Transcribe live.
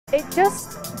It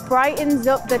just brightens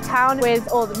up the town with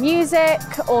all the music,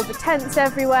 all the tents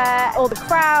everywhere, all the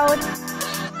crowd.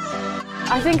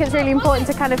 I think it's really important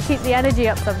to kind of keep the energy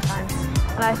up sometimes.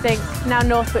 And I think now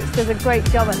Northwich does a great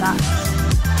job at that.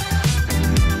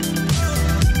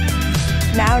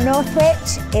 Now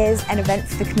Northwich is an event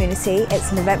for the community,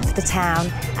 it's an event for the town,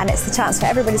 and it's the chance for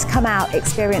everybody to come out,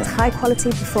 experience high quality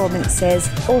performances,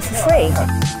 all for free.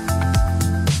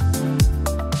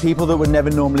 People that would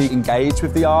never normally engage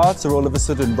with the arts are all of a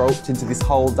sudden roped into this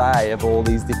whole day of all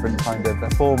these different kind of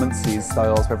performances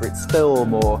styles, whether it's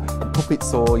film or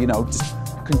puppets or, you know, just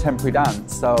contemporary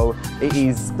dance. So it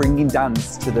is bringing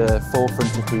dance to the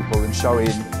forefront of people and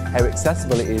showing how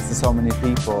accessible it is to so many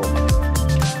people.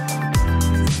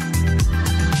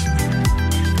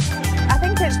 I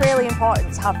think it's really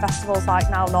important to have festivals like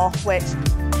Now Northwich,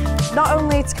 not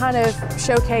only to kind of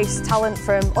showcase talent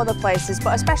from other places,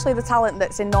 but especially the talent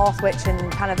that's in Northwich and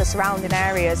kind of the surrounding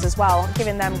areas as well,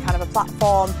 giving them kind of a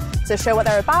platform to show what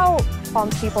they're about, perform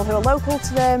to people who are local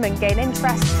to them and gain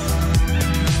interest.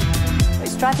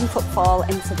 It's driving footfall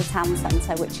into the town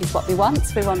centre, which is what we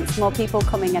want. We want more people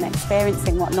coming and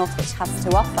experiencing what Northwich has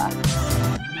to offer.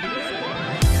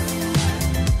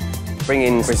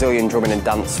 Bringing Brazilian drumming and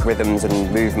dance rhythms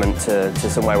and movement to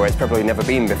somewhere where it's probably never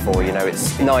been before, you know,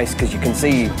 it's nice because you can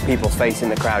see people's face in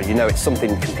the crowd, you know it's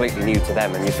something completely new to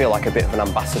them and you feel like a bit of an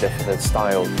ambassador for the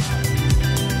style.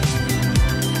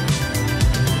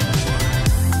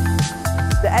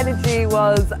 The energy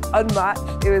was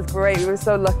unmatched, it was great, we were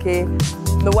so lucky.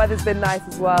 The weather's been nice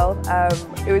as well.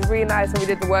 It was really nice when we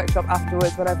did the workshop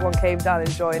afterwards when everyone came down and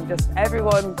joined. Just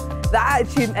everyone, the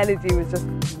attitude and energy was just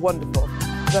wonderful.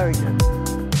 Very good.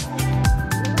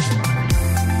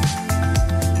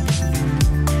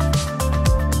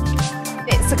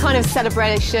 It's a kind of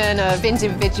celebration of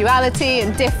individuality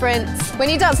and difference. When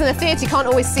you dance in a theatre, you can't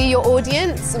always see your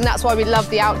audience, and that's why we love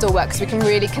the outdoor work, because we can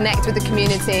really connect with the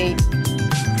community.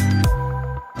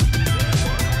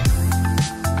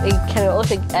 We can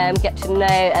also get to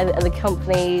know the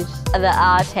companies and the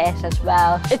artists as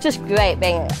well. It's just great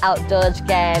being outdoors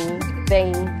again,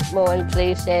 being more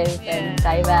inclusive and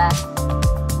diverse.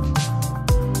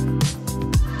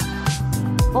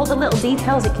 All the little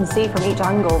details you can see from each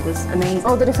angle was amazing.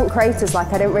 All the different craters, like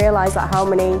I didn't realise that how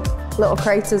many little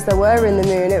craters there were in the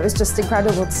moon. It was just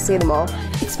incredible to see them all.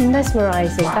 It's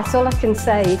mesmerising, that's all I can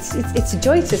say. It's a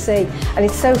joy to see, and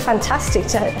it's so fantastic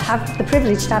to have the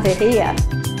privilege to have it here.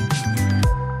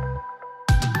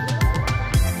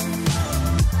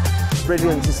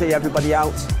 Brilliant to see everybody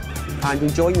out and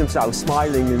enjoying themselves,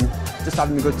 smiling and just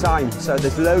having a good time. So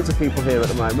there's loads of people here at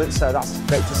the moment, so that's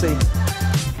great to see.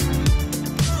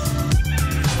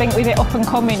 I think with it up and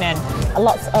coming and a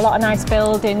lot of nice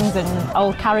buildings and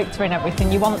old character and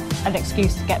everything, you want an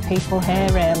excuse to get people here,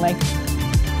 really.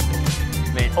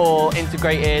 I mean, all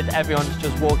integrated, everyone's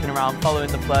just walking around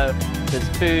following the flow. There's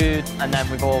food, and then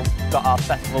we've all got our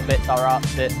festival bits, our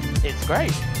arts bit. It's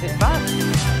great, it's fun.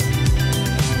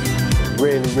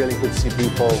 Really, really good to see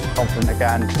people confident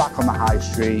again, back on the high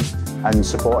street and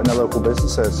supporting their local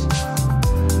businesses.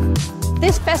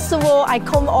 This festival, I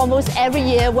come almost every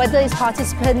year, whether it's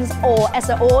participants or as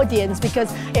an audience,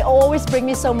 because it always brings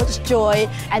me so much joy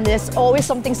and there's always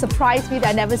something surprised me that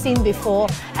I've never seen before,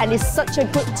 and it's such a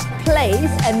good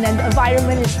place and then the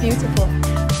environment is beautiful.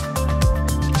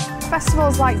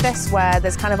 Festivals like this where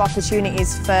there's kind of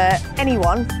opportunities for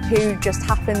anyone who just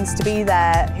happens to be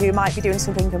there, who might be doing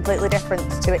something completely different,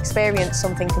 to experience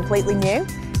something completely new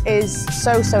is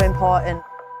so, so important.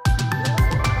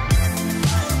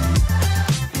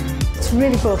 It's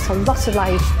really brought a lot of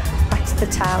life back to the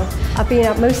town. I've been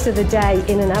out most of the day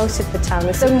in and out of the town.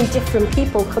 There's so many different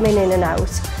people coming in and out,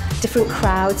 different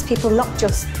crowds, people they're not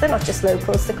just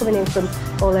locals, they're coming in from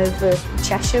all over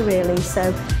Cheshire really.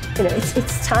 So, you know,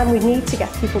 it's time we need to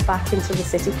get people back into the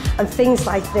city, and things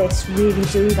like this really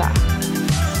do that.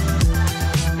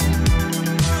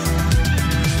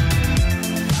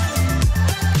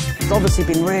 It's obviously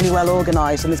been really well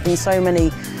organised, and there's been so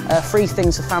many free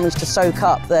things for families to soak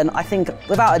up. Then I think,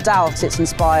 without a doubt, it's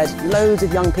inspired loads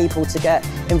of young people to get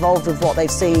involved with what they've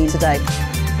seen today.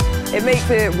 It makes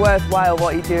it worthwhile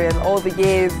what you're doing, all the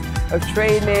years of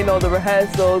training, all the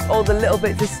rehearsals, all the little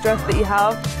bits of stress that you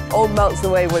have, all melts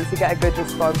away once you get a good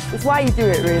response. It's why you do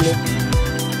it, really.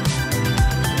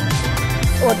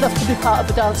 Oh, I'd love to be part of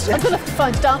a dance. I'm going to have to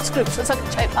find a dance group so I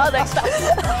can take part next time.